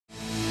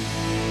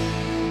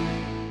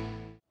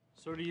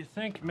So do you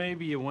think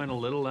maybe you went a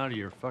little out of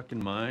your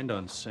fucking mind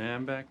on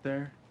Sam back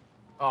there?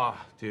 Oh,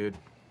 dude.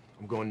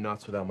 I'm going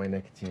nuts without my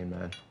nicotine,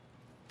 man.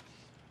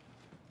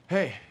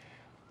 Hey,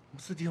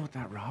 what's the deal with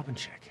that Robin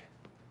chick?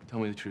 Tell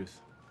me the truth.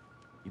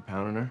 You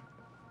pounding her?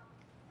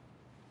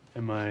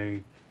 Am I...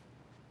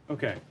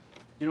 Okay.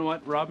 You know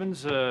what?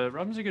 Robin's a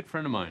good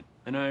friend of mine,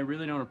 and I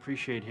really don't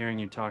appreciate hearing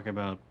you talk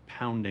about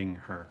pounding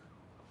her.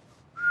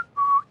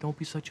 Don't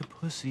be such a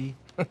pussy.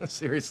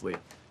 Seriously.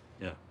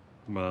 Yeah.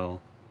 Well,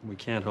 we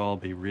can't all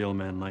be real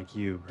men like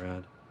you,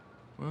 Brad.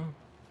 Well...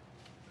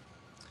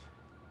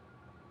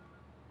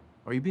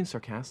 Are you being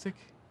sarcastic?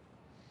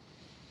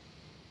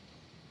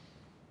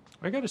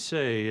 I gotta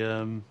say,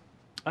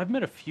 I've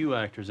met a few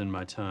actors in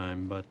my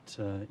time, but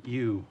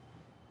you,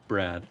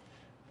 Brad,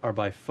 are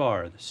by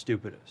far the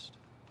stupidest.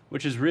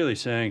 Which is really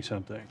saying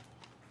something.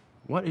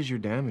 What is your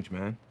damage,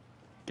 man?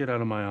 Get out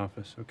of my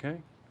office,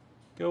 okay?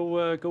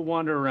 Go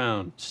wander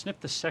around. Snip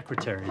the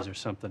secretaries or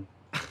something.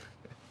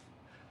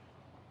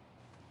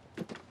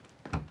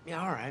 Yeah,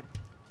 all right.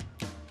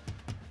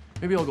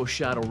 Maybe I'll go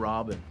shadow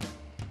Robin.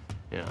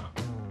 Yeah,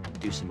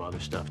 do some other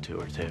stuff to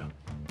her, too.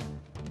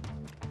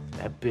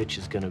 That bitch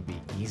is gonna be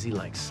easy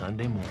like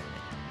Sunday morning.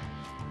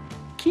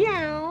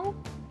 Meow.